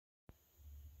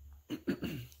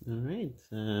Alright,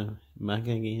 back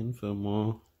again for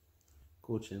more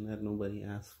coaching that nobody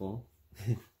asked for.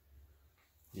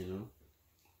 you know,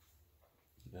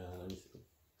 let me see.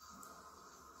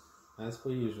 As per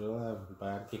usual, I have a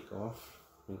bad kickoff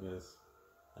because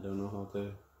I don't know how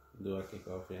to do a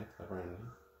kickoff yet, apparently.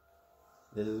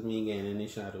 This is me getting in the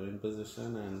shadowing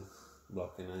position and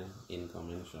blocking an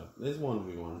incoming shot. This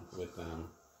 1v1 with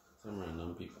some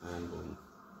random people and boom.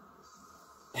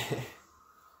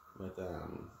 But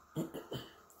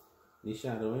the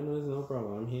shadowing was no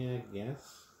problem here, I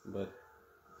guess, but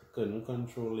I couldn't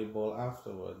control the ball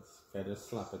afterwards. I just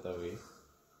slap it away.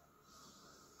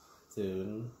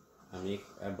 Turn, I make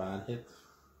a bad hit.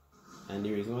 And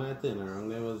the reason why I turned around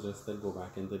there was just to go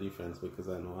back into defense because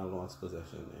I know I lost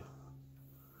possession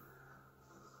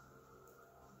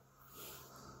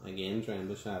there. Again, trying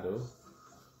to shadow.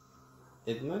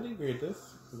 It's not the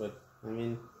greatest, but I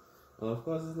mean, well, of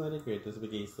course it's not the greatest,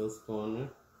 but he's still scoring me.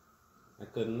 I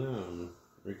couldn't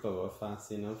recover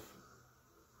fast enough.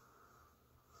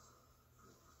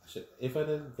 If I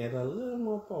did get a little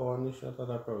more power on the shot,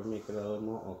 I'd probably make it a little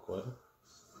more awkward.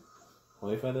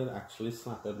 Or if I did actually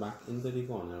slap it back into the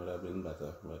corner, it would have been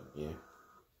better, but yeah.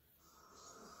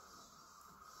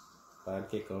 Bad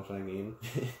kickoff again.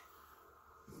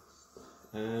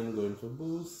 And going for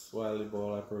boost while the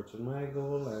ball approaching my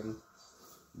goal and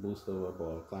boost over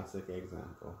ball. Classic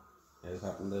example. It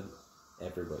happened to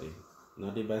everybody.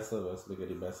 Not the best of us, because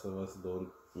the best of us don't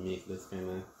make this kind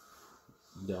of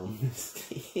dumb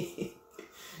mistake.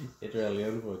 It's really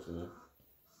unfortunate.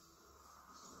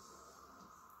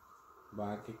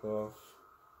 Bad kickoff,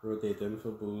 rotating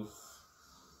for boost.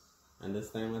 And this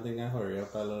time I think I hurry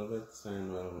up a little bit,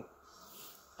 and well,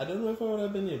 I don't know if I would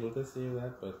have been able to save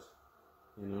that, but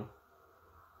you know,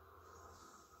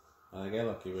 I got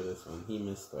lucky with this one. He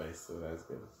missed twice, so that's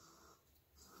good.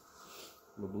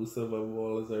 But boost over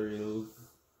ball is a real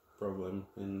problem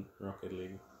in Rocket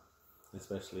League,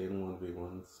 especially in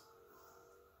 1v1s.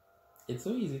 It's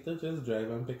so easy to just drive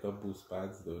and pick up boost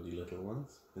pads though, the little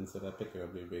ones, instead of picking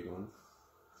up the big ones.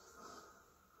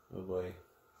 Oh boy,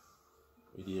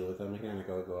 we deal with a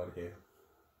mechanical god here.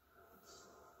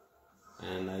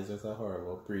 And that's just a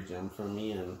horrible pre-jump from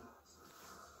me, and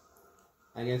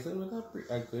I guess it was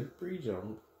a good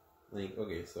pre-jump. Like,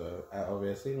 okay, so I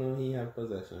obviously know he had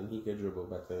possession. He could dribble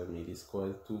better than me. The score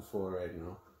is 2-4 right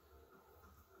now.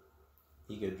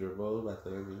 He could dribble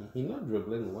better than me. He's not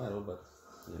dribbling well, but,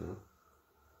 you know.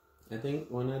 I think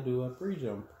when I do a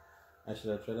pre-jump, I should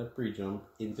have tried to pre-jump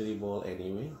into the ball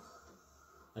anyway.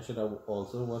 I should have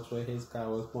also watched where his car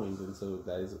was pointing, so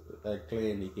that is a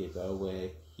clear indicator where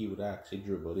he would actually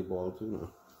dribble the ball to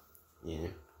now. Yeah,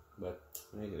 but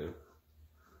negative.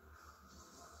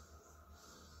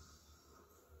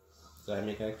 So I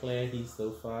make a clear, he's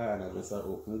still far, and I miss an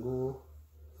open goal.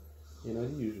 You know,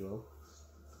 the usual.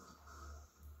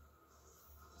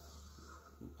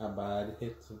 A bad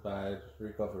hit, bad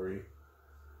recovery.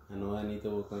 I know I need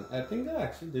to work on. I think I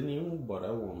actually didn't even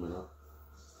bother warming up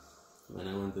when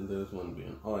I went into this one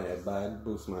game. Oh yeah, bad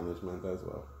boost management as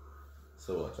well.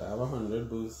 So watch, I have 100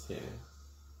 boosts here.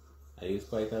 I use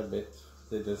quite a bit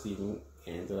to just even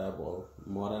get into that ball.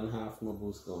 More than half my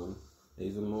boost gone. I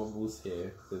use more boost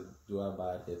here to do a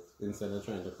bad hit instead of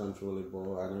trying to control the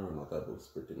ball, and I run out of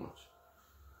boost pretty much.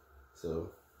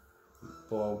 So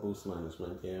poor boost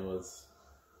management here was,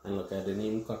 and look, I didn't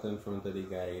even cut in front of the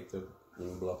guy to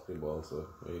block the ball, so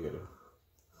what you gonna do?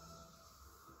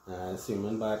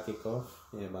 Assuming bad kickoff,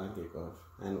 yeah, bad kickoff.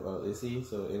 And well, you see,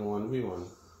 so in 1v1,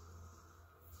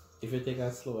 if you take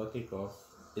a slower kickoff,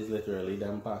 it's literally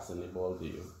them passing the ball to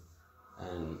you.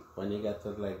 And when you get to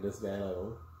like this guy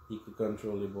level, he could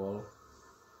control the ball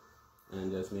and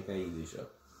just make an easy shot.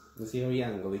 You see how he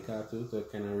angle the car too to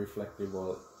kind of reflect the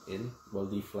ball in? Well,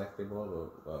 deflect the ball, or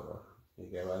whatever. You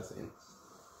get what I'm saying?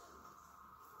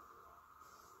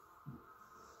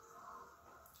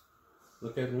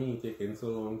 Look at me taking so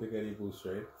long to get the boost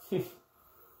right.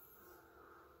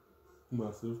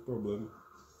 Massive problem.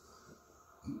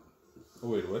 Oh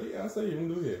wait, what the else I even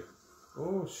do here?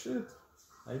 Oh shit,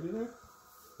 I did that?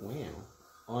 Wow.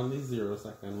 On the 0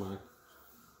 second mark.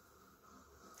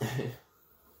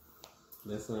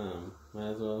 This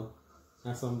might as well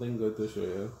have something good to show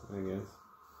you, I guess.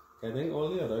 I think all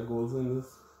the other goals in this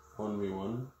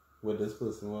 1v1 with this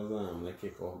person was like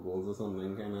kickoff goals or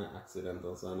something kind of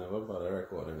accidental, so I never bother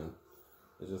recording them.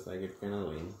 It's just like it's kind of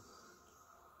lame.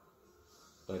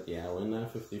 But yeah, I win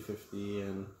that 50-50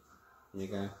 and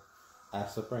make a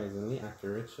surprisingly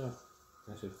accurate shot,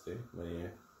 I should say. But yeah.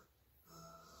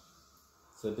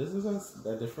 So this is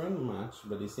a different match,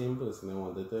 but the same person I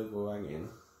wanted to go again.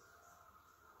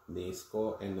 the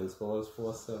score, and the score was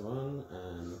 4-7,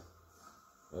 and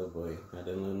oh boy, I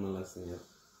didn't learn my lesson yet.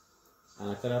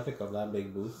 And I could have picked up that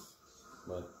big boost,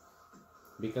 but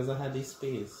because I had this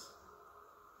space,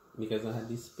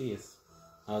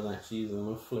 I was actually using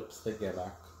my flips to get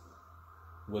back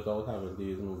without having to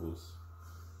use my boost.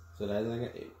 So that's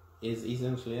is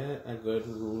essentially a good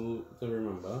rule to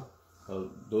remember. Well,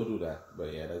 don't do that,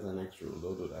 but yeah, that's the next rule,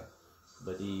 don't do that.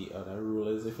 But the other rule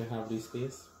is, if you have the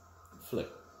space,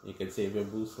 flip. You can save your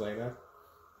boost like that.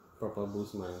 Proper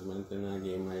boost management in a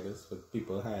game like this with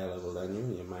people higher level than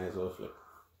you might as well flip.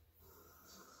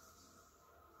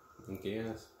 Okay,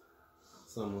 yes.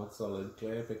 Somewhat solid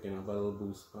clear, picking up a little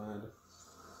boost pad.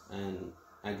 And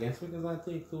I guess because I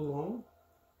take too long,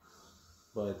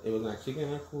 but it was actually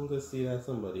kind of cool to see that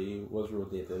somebody was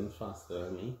rotating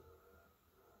faster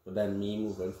than me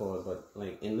moving forward. But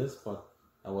like in this spot,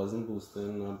 I wasn't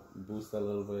boosting, not boost a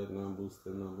little bit, not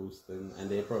boosting, and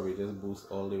they probably just boost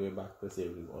all the way back to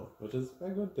save the ball, which is a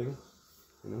good thing,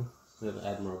 you know. It's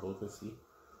admirable to see.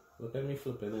 Look at me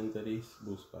flipping into these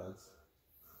boost pads.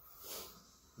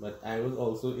 But I was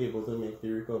also able to make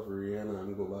the recovery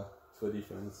and go back for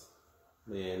defense.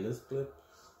 But yeah, in this clip,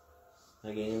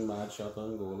 again, bad shot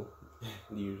on goal.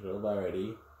 The usual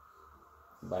Barretti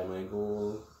by my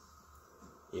goal,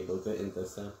 able to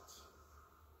intercept.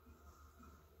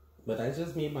 But I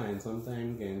just me buying some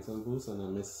time, getting some boosts, and I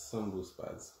missed some boost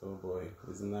pads. Oh boy,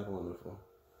 isn't that wonderful?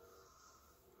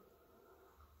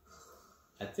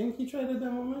 I think he tried a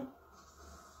demo man.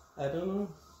 I don't know,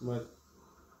 but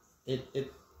it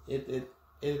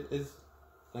is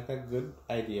like a good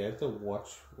idea to watch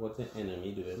what the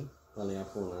enemy doing, or the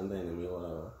opponent, the enemy,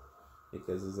 whatever,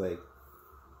 because it's like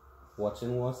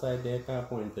watching what side their car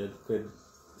pointed could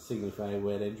signify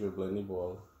where they're dribbling the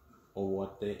ball or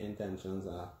what their intentions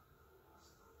are.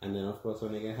 And then of course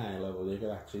when they get higher level, they can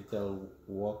actually tell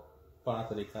what part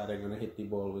of the car they're going to hit the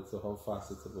ball with, so how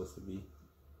fast it's supposed to be.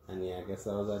 And yeah, I guess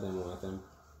that was a demo attempt.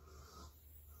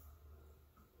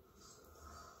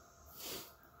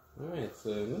 Alright, so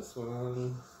in this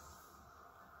one,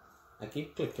 I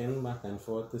keep clicking back and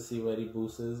forth to see where the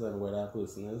boost is and where that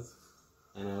person is.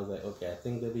 And I was like, okay, I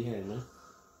think they're behind me.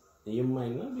 You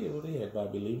might not be able to hear it, but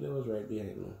I believe they was right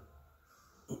behind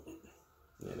me.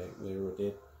 Yeah, they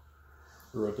rotate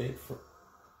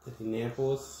to the near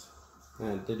post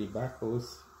and to the back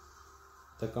post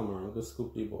to come around to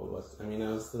scoop the ball. But I mean,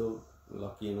 I was still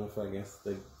lucky enough, I guess,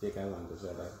 to take advantage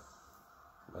of that.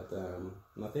 But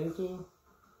nothing too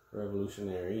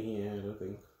revolutionary here, I don't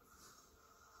think.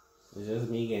 It's just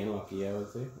me getting lucky, I would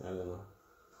say. I don't know.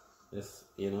 Just,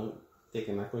 you know,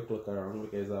 taking a quick look around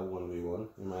because I 1v1.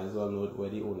 You might as well know where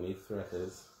the only threat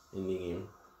is in the game.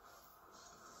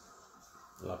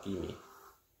 Lucky me.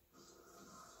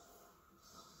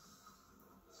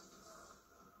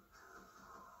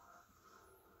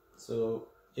 So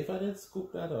if I did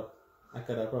scoop that up, I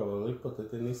could have probably put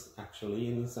it in this actually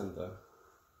in the center.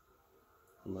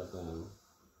 But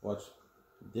watch,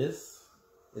 this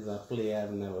is a play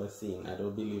I've never seen. I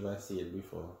don't believe I see it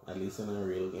before, at least in a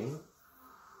real game.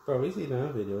 Probably see it in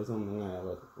a video or something like that,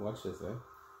 but watch this, eh?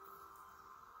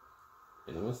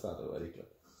 And I'm gonna start over the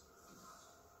clip.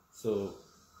 So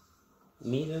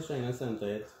me just trying to center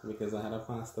it because I had a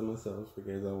pass to myself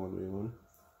because I 1v1.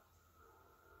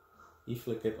 He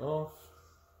flicked it off,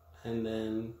 and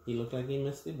then he looked like he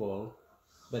missed the ball,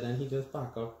 but then he just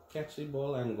back up, catch the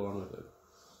ball, and go on with it.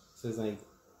 So it's like,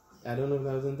 I don't know if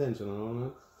that was intentional or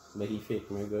not, but he faked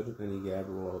me good, and he grabbed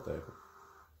the ball out there.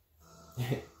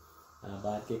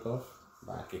 Bad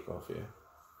kickoff here.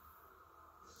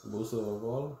 Boost over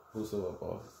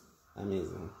ball.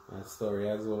 Amazing. A story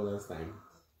as old as time.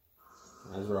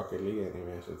 As Rocket League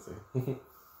anyway, I should say.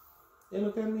 Hey,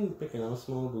 look at me picking up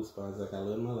small boost pads like I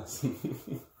learned my lesson.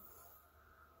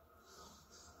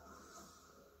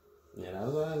 Yeah, that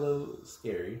was a little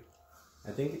scary.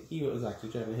 I think he was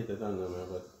actually trying to hit it under me,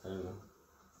 but I don't know.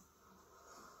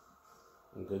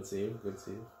 Good save.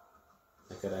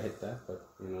 I could have hit that, but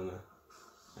you know, not.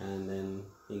 And then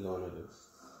he gone with it.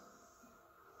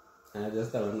 And I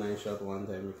just tell him nice shot one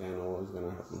time, you kind of know what was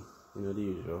gonna happen. You know, the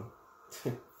usual.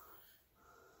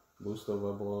 Boost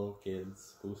over ball,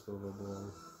 kids. Boost over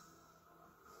ball.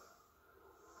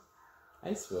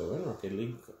 I swear, when Rocket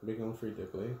League become free to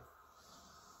play,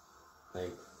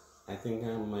 like, I think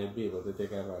I might be able to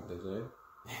take advantage of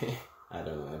it. I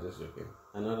don't know, I'm just joking.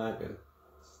 I'm not that good.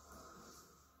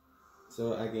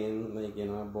 So again, like, you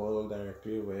know, a ball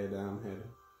directly over the head.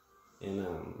 And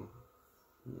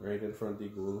right in front of the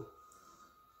goal.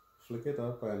 Flick it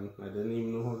up, and I didn't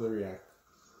even know how to react.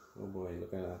 Oh boy,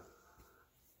 look at that.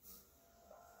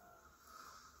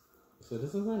 So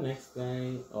this is our next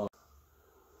guy. Oh,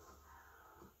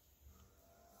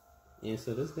 yeah.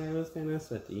 So this guy was kind of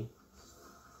sweaty,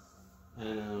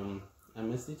 and I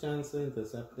missed the chance to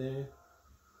intercept there.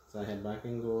 So I head back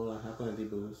in goal. I have plenty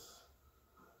boost.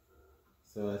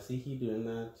 So I see he doing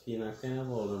that. He in a kind of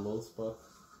vulnerable spot.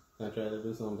 So I try to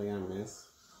do something I miss.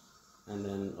 And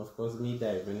then of course me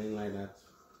diving in like that,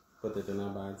 put it in a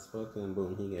bad spot, and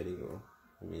boom, he get it goal.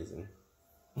 Amazing.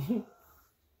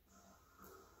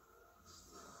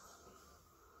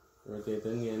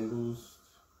 Rotating, getting boost.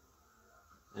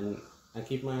 And I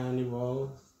keep my eye on the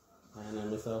ball, and I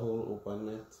miss a whole open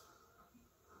net.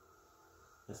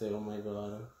 I say, oh my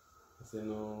god. I say,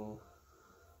 no.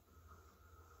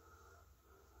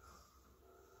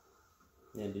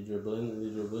 Yeah, the dribbling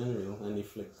real, and the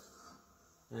flick.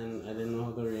 And I didn't know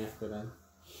how to react to that.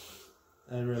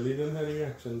 I really didn't have the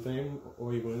reaction time,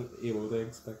 or even able to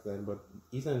expect that. But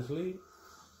essentially,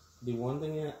 the one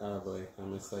thing I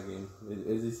missed again.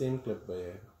 It's the same clip, but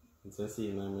yeah. It's a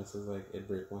scene I miss, is like, it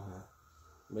break my heart.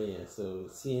 But yeah, so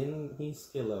seeing his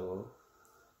skill level,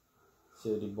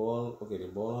 so the ball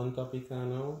on Topica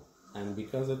now, and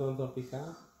because it's on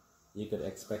Topica, you could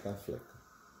expect a flick.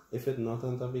 If it's not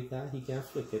on Topica, he can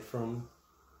flick it from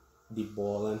the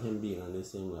ball and him being on the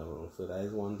same level. So that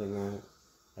is one thing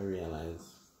I realized.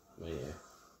 But yeah.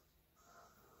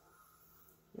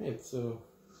 Right, so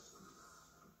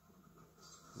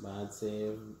bad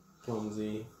save,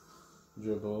 clumsy,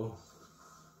 dribble.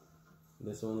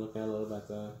 This one look a little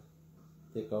better.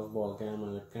 Take off ball cam,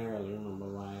 and I can't really remember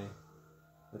why.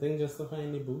 I think just to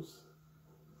find the boost.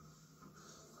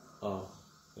 Oh,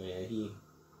 yeah, he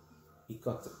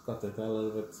cut it a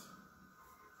little bit,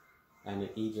 and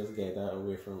he just get that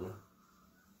away from me.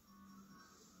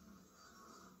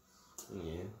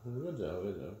 Yeah, good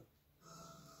job.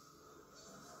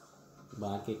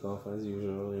 Bad kickoff as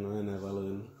usual, I never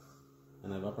learn. I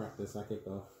never practice a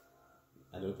kickoff.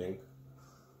 I don't think.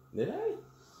 Did I?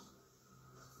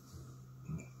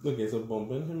 Okay, so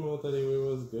bumping him out of the way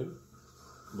was good,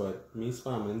 but me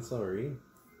spamming sorry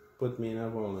put me in a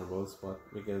vulnerable spot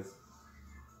because,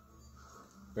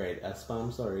 right, I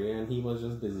spam sorry and he was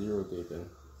just busy rotating.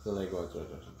 So like, watch.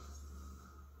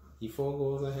 He 4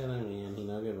 goals ahead of me and he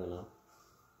not giving up.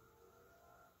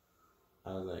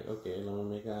 I was like, okay, let me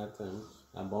make an attempt.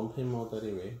 I bump him out of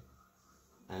the way,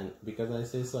 and because I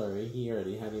say sorry, he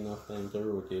already had enough time to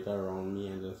rotate around me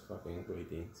and just fucking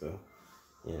waiting. So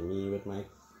yeah, me with my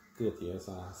courteous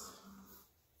ass.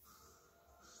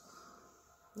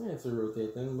 Yeah, it's a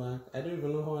rotating back. I don't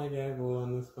even know how I get a goal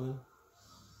on this one.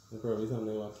 Probably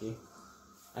something lucky.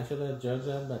 I should have judged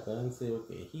that better and say,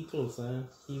 okay, he closer,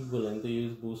 he's willing to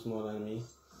use boost more than me.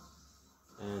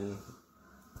 And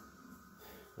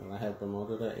well, I help him out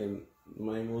with that. In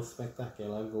my most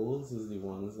spectacular goals is the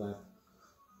ones that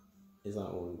is our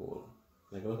own goal.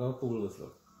 Like, look how cool this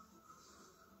looks.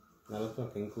 That looks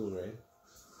fucking cool, right?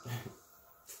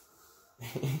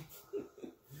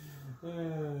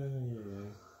 Yeah.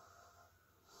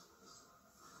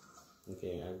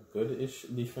 Okay, a good-ish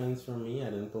defense from me.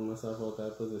 I didn't put myself out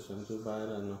that position too bad.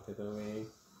 I knocked it away.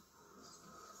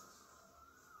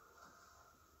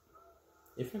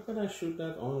 If I could have shoot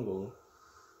that on goal,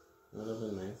 that would have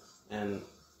been nice. And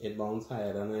it bounced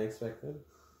higher than I expected.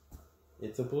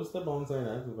 It's supposed to bounce like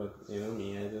that, but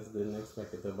me, I just didn't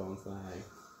expect it to bounce that high.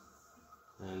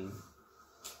 And,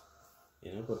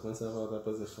 put myself out of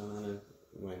position and it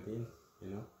went in,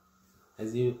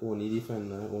 As the only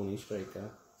defender, only striker,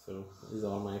 so it's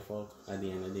all my fault at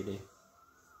the end of the day.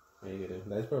 What you gonna do?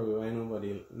 That's probably why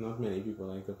not many people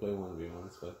like to play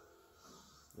 1v1s, but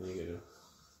what you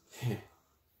gonna do?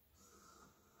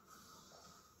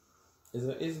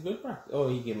 It's good practice. Oh,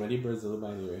 he gave me the Brazil,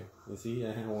 by the way. You see,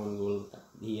 I had 1 goal,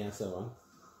 he has 7.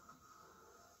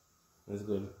 That's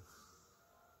good.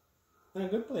 And a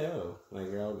good player though,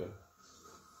 like real good.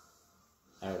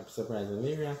 I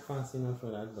surprisingly react fast enough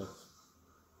for that, but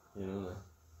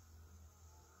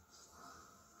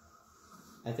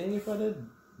I think if I had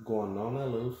gone down a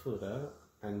little further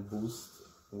and boost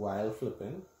while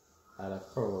flipping, I'd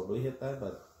have probably hit that,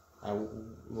 but I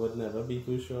would never be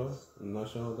too sure. I'm not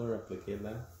sure how to replicate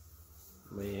that.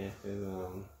 But yeah,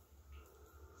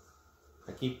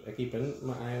 I keep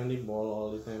my eye on the ball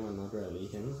all the time and not really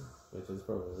him, which is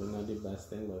probably not the best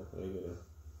thing, but very good.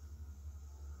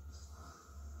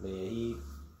 But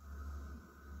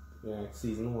yeah,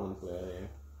 season 1 player,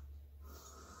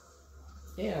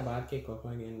 yeah, bad kickoff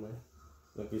again, boy.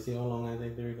 Look, you see how long I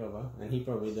take to recover? And he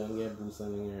probably don't get boosted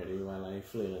already while I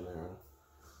flailing around.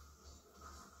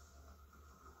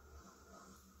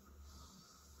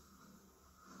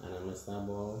 And I missed that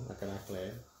ball, I could have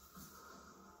cleared.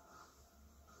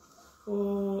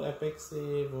 Oh, epic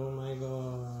save, oh my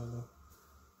god.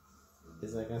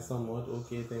 It's like a somewhat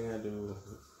okay thing I do.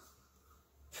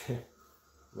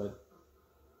 But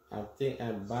I take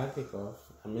a bad kickoff,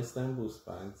 I miss them boost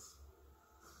pads.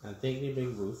 I take the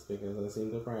big boost because I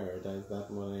seem to prioritize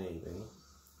that more than anything.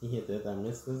 He hit it, I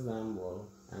missed this damn ball,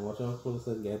 and watch how close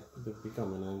it get to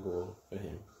becoming a goal for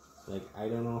him. Like, I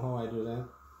don't know how I do that.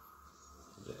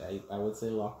 I would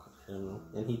say luck, I don't know.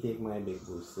 And he take my big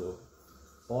boost, so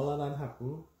all of that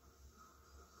happened,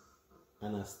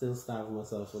 and I still starved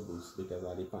myself for boost because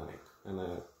of the panic. And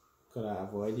I could have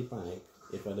avoided the panic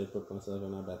if I did put myself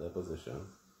in a better position.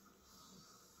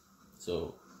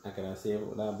 So I could have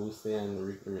saved that boost there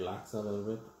and relax a little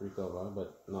bit, recover,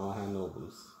 but now I had no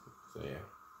boost. So yeah.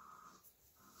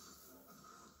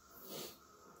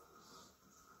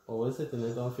 Always hitting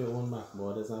it off your own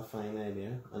backboard is a fine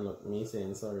idea. And look, me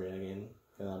saying sorry again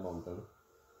because I bumped him.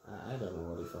 I don't know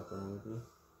what the fuck wrong with me.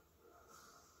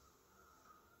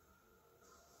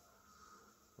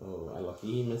 Oh, I lucky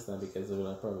he missed that because it would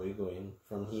have probably going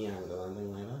from here angle and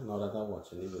thing like that. Now that I'm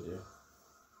watching the video.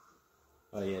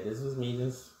 Oh yeah, this was me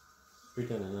just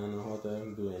pretending I don't know how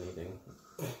to do anything.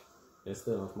 Just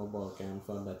turn off my ball cam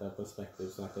for a better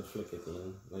perspective so I could flick it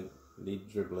in, like the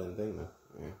dribbling thing now.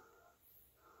 Yeah.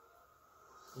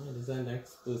 Yeah, this is the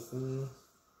next person.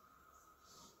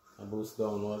 I boost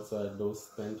downward so I don't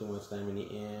spend too much time in the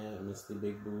air. I miss the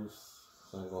big boost.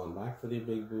 So I'm going back for the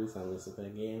big boost. I miss it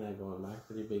again. I'm going back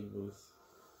for the big boost.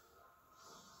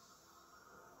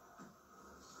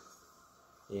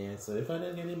 Yeah, so if I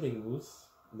didn't get a big boost,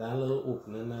 that little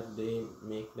opening that they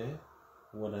make there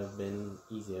would have been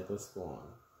easier to score on.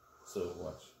 So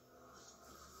watch.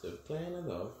 So clearing it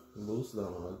off, boost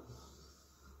downward.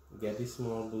 Get the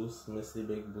small boost, miss the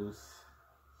big boost,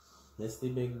 miss the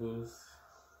big boost,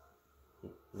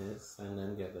 miss, and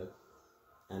then get it.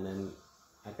 And then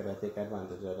I could have taken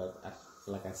advantage of that at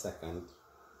like a second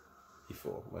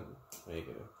before, but there you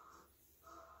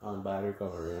go. On bad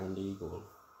recovery on the goal.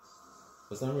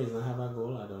 For some reason I have a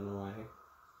goal, I don't know why.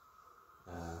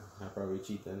 I probably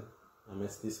cheating. I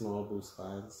missed the small boost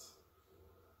pads.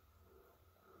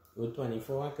 With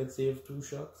 24 I could save 2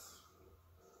 shots.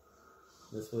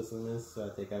 This person missed, so I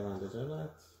take advantage of that.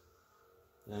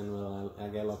 And well, I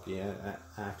get lucky. I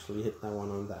actually hit that one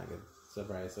on target.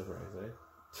 Surprise, surprise,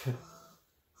 right?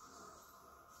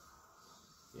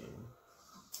 Yeah.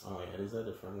 Oh yeah, this is a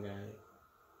different guy.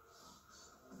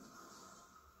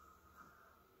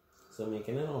 So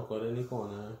making it awkward in the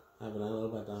corner, having a little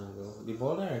better angle. The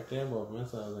ball directly above me,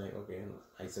 so I was like, okay,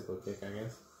 icicle kick, I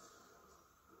guess.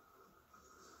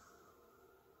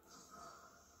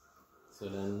 So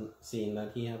then, seeing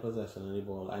that he had possession of the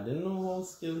ball, I didn't know how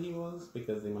skilled he was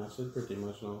because the match should pretty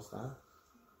much now start.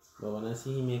 But when I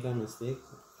see him make a mistake,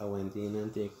 I went in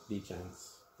and take the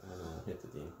chance and hit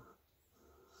it in.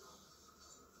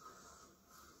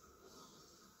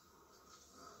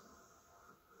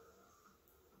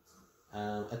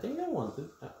 I think I wanted,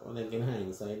 like in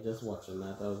hindsight, just watching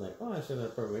that, I was like, oh, I should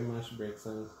have probably mashed brakes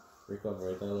and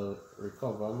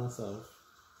recover myself.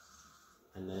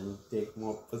 And then take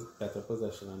better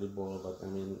possession of the ball, but I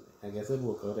mean, I guess it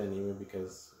worked out anyway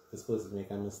because this person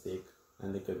make a mistake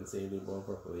and they couldn't save the ball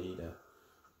properly either.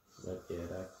 But yeah,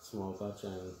 that small touch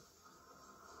and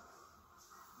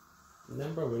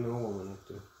then probably no warming up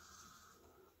too.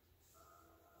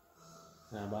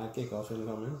 Bad kickoff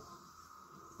incoming.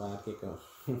 Bad kickoff.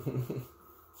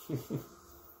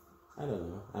 I don't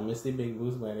know. I missed the big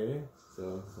boost by the way,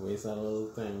 so waste a little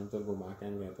time to go back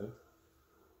and get it.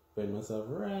 Put myself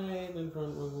right in front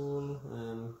of my goal,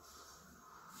 and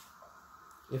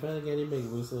if I get a big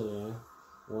boost earlier,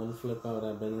 one flip I would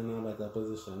have been in a better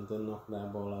position to knock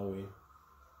that ball away.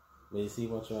 But you see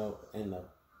what you end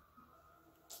up.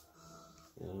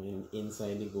 I mean,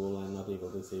 inside the goal and not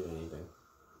able to save anything.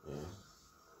 Yeah.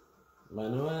 But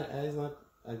no, I is not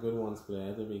a good ones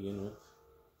player to begin with.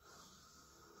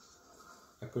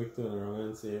 A quick turnaround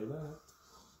and save that.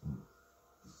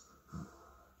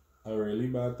 A really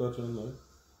bad touch on that.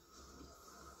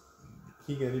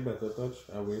 He get a better touch.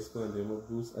 I waste plenty of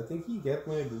boost. I think he get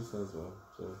my boost as well.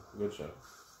 So good shot.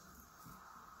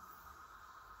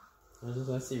 There's just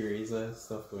a series of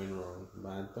stuff going wrong.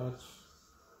 Bad touch.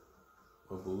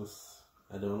 My boost.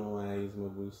 I don't know why I use my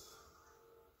boost.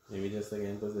 Maybe just to get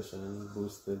in position,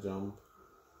 boost the jump.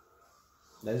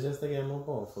 That's just to get a more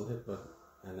powerful hit, but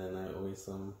and then I always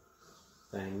some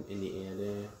time in the air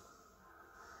there.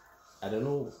 I don't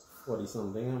know, 40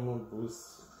 something I'm on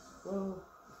boost. Well,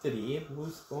 38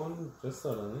 boost gone just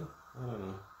suddenly. I don't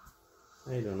know.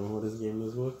 I don't know how this game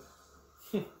does work.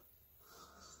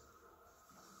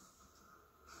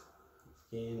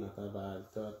 Okay, not a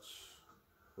bad touch.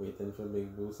 waiting for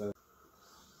big boost.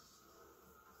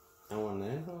 I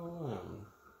wonder how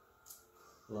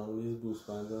long these boost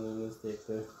pads are going to take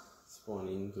to spawn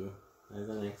into. That's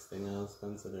the next thing I was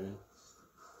considering.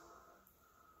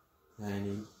 I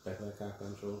need better car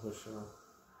control for sure.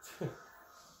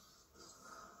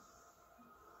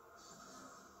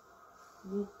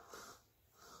 Boop.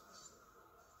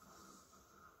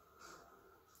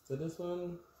 So this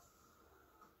one,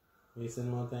 wasting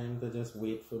more time to just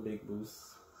wait for big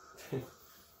boosts.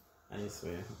 I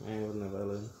swear, I would never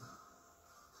learn.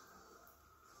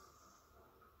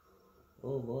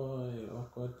 Oh boy,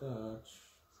 awkward touch.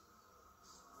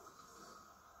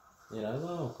 Yeah, that was an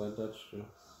awkward touch too.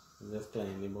 Just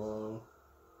climb the ball.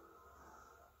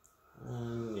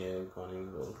 And yeah, cornering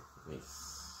the goal.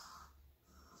 Nice.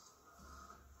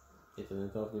 Hitting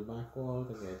it off the back wall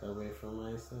to get away from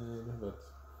my side, but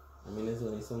I mean, there's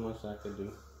only so much I could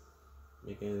do,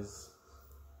 because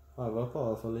however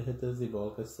powerful the hit is, the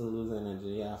ball could still lose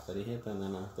energy after the hit and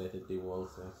then after it hit the wall.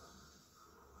 So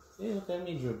yeah, look at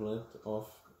me dribble it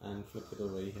off and flick it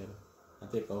over the head. I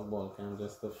take off ball cam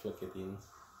just to flick it in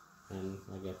and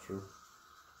I get through.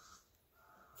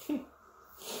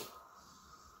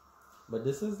 But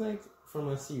this is like from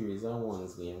a series of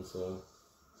ones game, so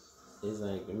it's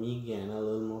like me getting a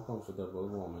little more comfortable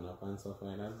warming up and stuff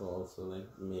like that, but also like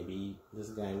maybe this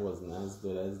guy wasn't as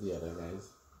good as the other guys,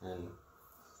 and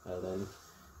well then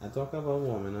I talk about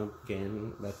warming up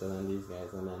getting better than these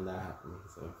guys, and then that happened.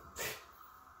 So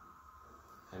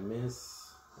I miss,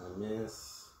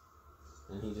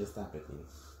 and he just tapped it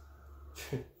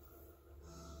in.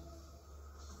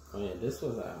 Oh yeah, this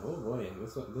was oh boy,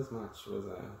 this match was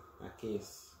a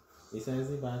case. Besides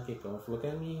the bad kickoff, look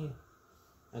at me.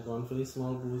 I gone for the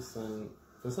small boost, and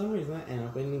for some reason I end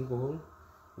up in the goal.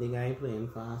 The guy playing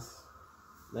fast.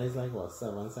 That is like what,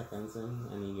 7 seconds in,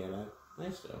 and he get a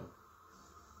nice job.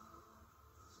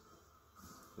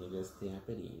 He just tap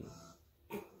it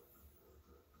in.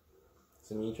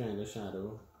 So me trying to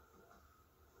shadow,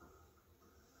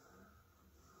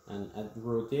 and I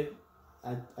rotate.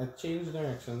 I changed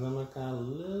directions on my car a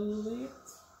little late,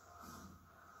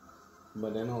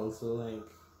 but then also like,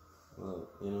 well,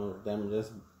 you know, them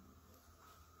just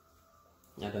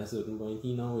at a certain point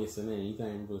he not wasting any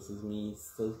time versus me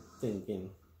still thinking.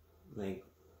 Like,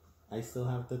 I still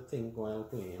have to think while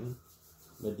playing,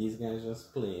 but these guys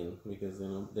just playing because, you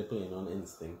know, they're playing on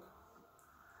instinct.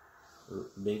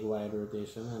 Big wide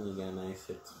rotation and you get a nice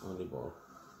hit on the ball.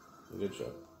 Good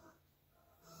shot.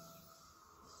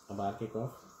 A bad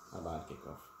kickoff.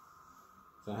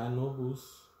 So I had no boost.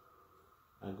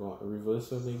 I go reverse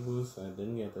for big boost. I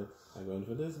didn't get it. I go in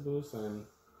for this boost and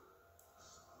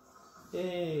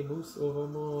hey, boost over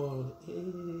ball. Hey,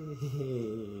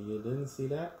 you didn't see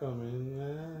that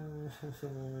coming.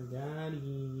 Got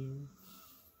him.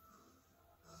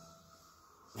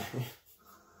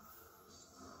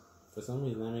 For some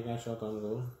reason I make a shot on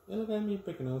goal. Yeah, look at me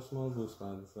picking up small boost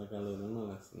pads like I learned in my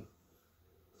lesson.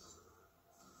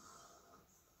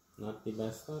 Not the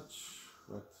best touch,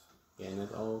 but getting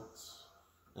it out.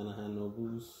 And I had no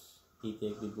boost. He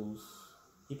take the boost.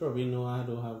 He probably know I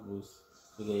don't have boost.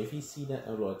 Because if he see that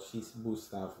a lot, he's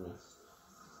boost after me.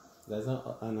 That's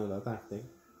another tactic.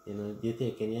 You know, you're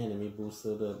taking your enemy boost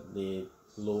so that they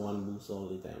low on boost all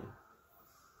the time.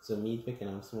 So me picking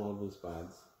up small boost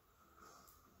pads.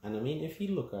 And I mean, if he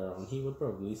look around, he would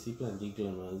probably see plenty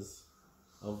glimmers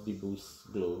of the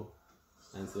boost glow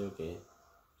and say, okay,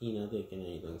 he not taking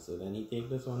anything. So then he take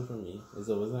this one from me. It's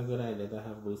always a good idea to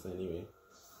have boost anyway.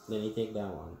 Then he take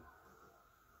that one.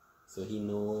 So he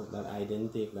know that I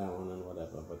didn't take that one and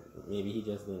whatever, but maybe he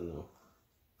just didn't know.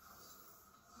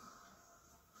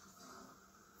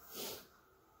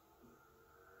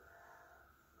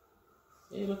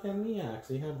 Hey, look at me, I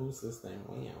actually have boost this time.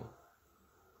 Wow.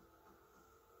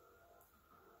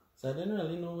 So I didn't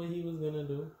really know what he was gonna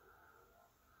do.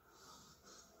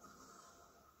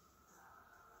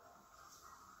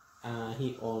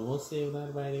 He almost saved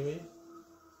that, by the way.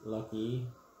 Lucky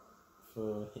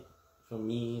for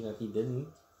me that he didn't.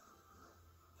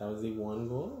 That was the one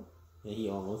goal. Yeah, he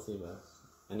almost saved that.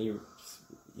 And he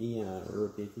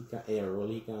rotated, air roll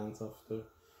he can't off to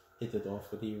hit it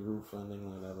off with the roof and things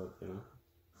like that, but you know.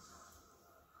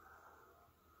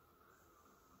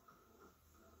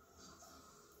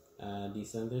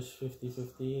 Decentish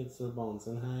 50-50, it's still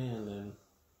bouncing high and then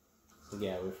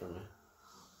get away from it.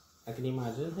 I can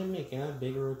imagine him making a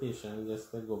big rotation just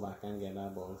to go back and get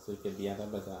that ball so he could be at a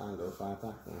better angle for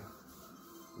attack now.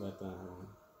 But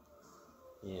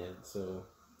yeah, so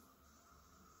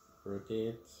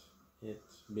rotate, hit,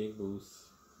 big boost.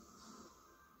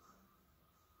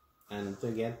 And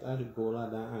to get a goal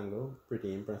at that angle,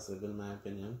 pretty impressive in my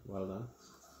opinion. Well done.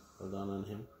 Well done on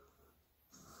him.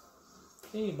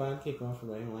 Hey, bad kickoff,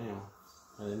 right? Wow.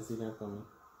 I didn't see that coming.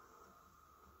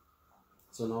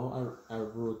 So now I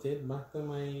rotate back to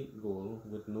my goal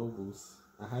with no boost.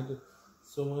 I had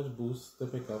so much boost to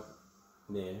pick up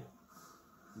there,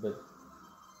 but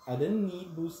I didn't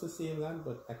need boost to save that,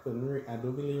 but I couldn't. I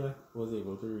don't believe I was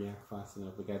able to react fast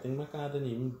enough because I think my car didn't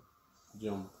even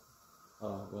jump.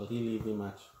 Oh, well, he leave the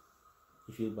match.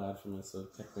 He feel bad for me, so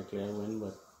technically I win,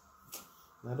 but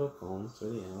that don't count, so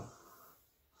yeah.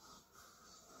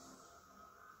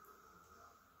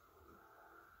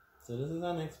 So this is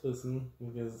our next person,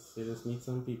 because we just meet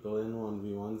some people in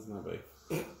 1v1s now, boy.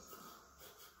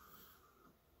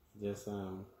 Just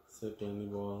circling the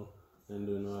ball and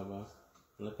doing whatever.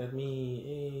 Look at me,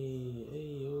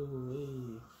 hey, oh,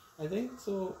 hey. I think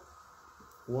so.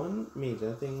 One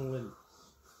major thing with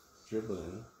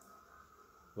dribbling,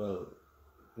 well,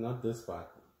 not this part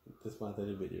of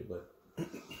the video, but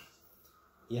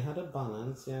you had to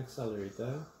balance your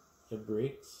accelerator, your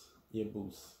brakes, your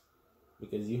boost,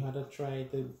 because you had to try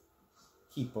to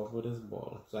keep up with this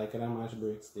ball. So I could have match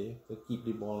brakes there to keep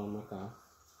the ball on my car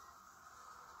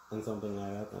and something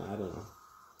like that. And I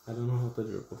don't know how to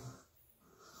dribble.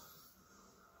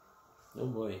 Oh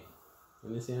boy,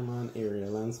 when you see I'm on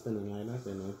aerial and spinning like that,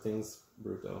 you know things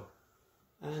brutal.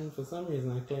 And for some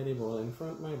reason I clear the ball in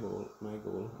front of my goal,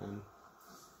 and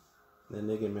then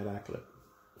they give me that clip.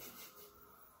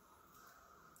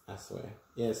 I swear.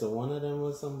 Yeah, so one of them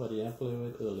was somebody I played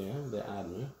with earlier, they add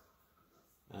me,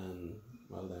 and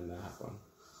well then that happened.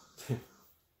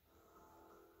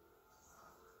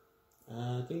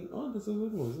 I think, oh, this is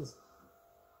with Moses.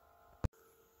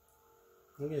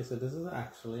 Okay, so this is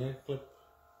actually a clip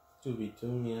 2v2,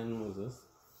 me and Moses.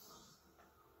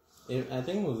 I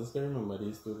think Moses can remember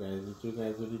these two guys, the two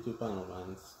guys with the two panel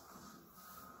bands.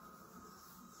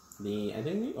 I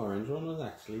think the orange one was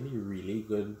actually the really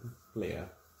good player.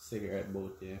 Cigarette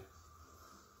boat, yeah.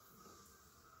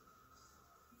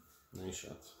 Nice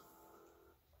shot.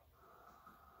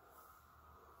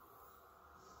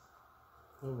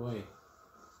 Oh boy.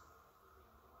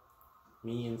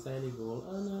 Me inside the goal.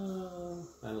 Oh no.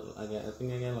 I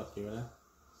think I got lucky with that.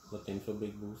 Looking for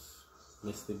big boost.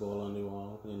 Missed the ball on the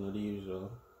wall. You know, the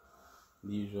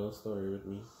usual story with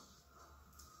me.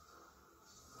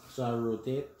 So I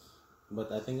rotate,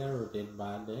 but I think I rotate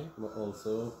bad there. But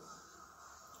also,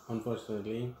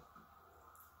 unfortunately,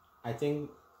 I think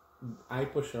I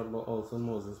push up, but also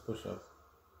Moses push up.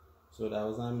 So that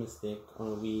was a mistake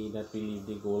on that we leave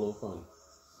the goal open.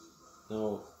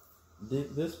 Now,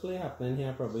 this play happening here,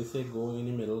 I probably say go in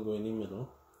the middle.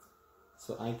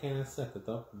 So I kind of set it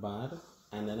up bad,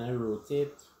 and then I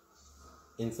rotate,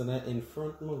 instead of in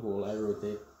front of my goal, I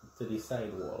rotate to the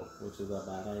side wall, which is a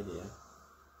bad idea.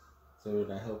 So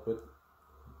would I help with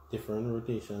different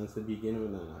rotations to begin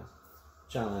with,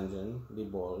 challenging the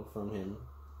ball from him,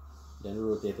 then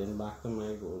rotating back to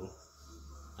my goal,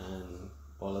 and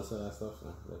all that sort of stuff.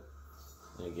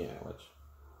 But again, watch.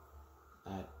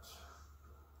 At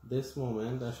this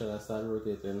moment, I should have started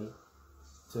rotating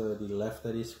to the left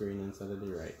of the screen instead of the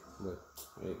right. But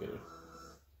very good.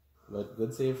 But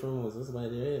good save from Moses, by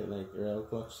the way, like real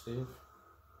clutch save.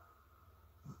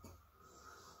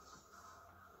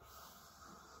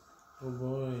 Oh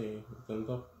boy, it's on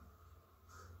top.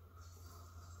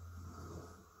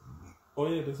 Oh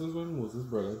yeah, this is when Moses'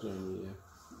 brother joined me,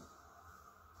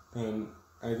 yeah. And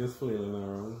I just flailing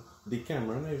around. The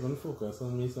camera not even focus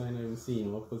on me, so I not even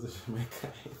seeing what position my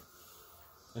guy in.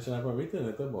 I should have probably turned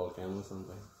it to ball cam or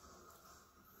something.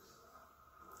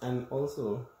 And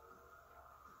also,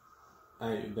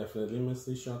 I definitely missed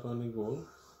the shot on the goal.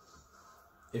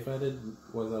 If I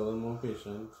was a little more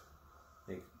patient,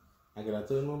 like I could have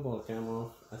turned my ball cam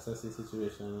off, assess the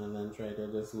situation, and then try to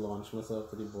just launch myself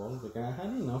to the ball, because I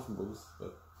had enough boost,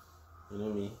 but you know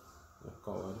me, a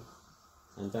coward.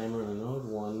 And time running out,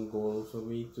 1 goal for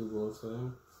me, 2 goals for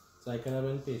them. So I could have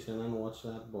been patient and watch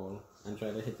that ball and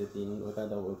try to hit it in with a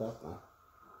double tap now.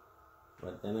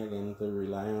 But then again, to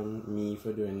rely on me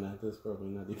for doing that is probably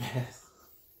not the best.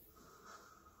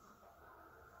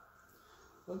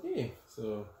 Okay,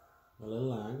 so a little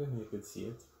lag, you could see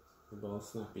it. The ball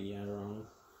snappy around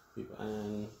people,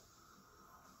 and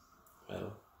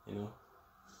well, you know.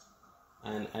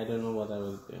 And I don't know what I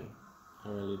was doing. I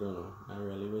really don't know. I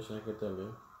really wish I could tell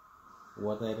you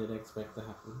what I did expect to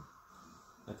happen.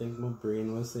 I think my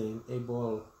brain was saying, hey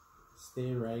ball,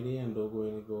 stay righty and don't go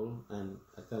in the goal. And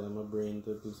I tell my brain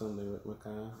to do something with my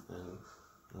car, and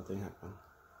nothing happened.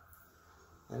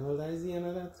 And well, that is the end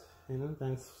of that.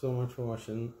 thanks so much for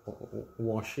watching.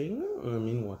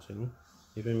 Watching.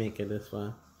 If you make it this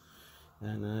far.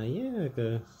 And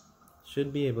yeah,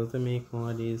 should be able to make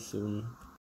more of these soon.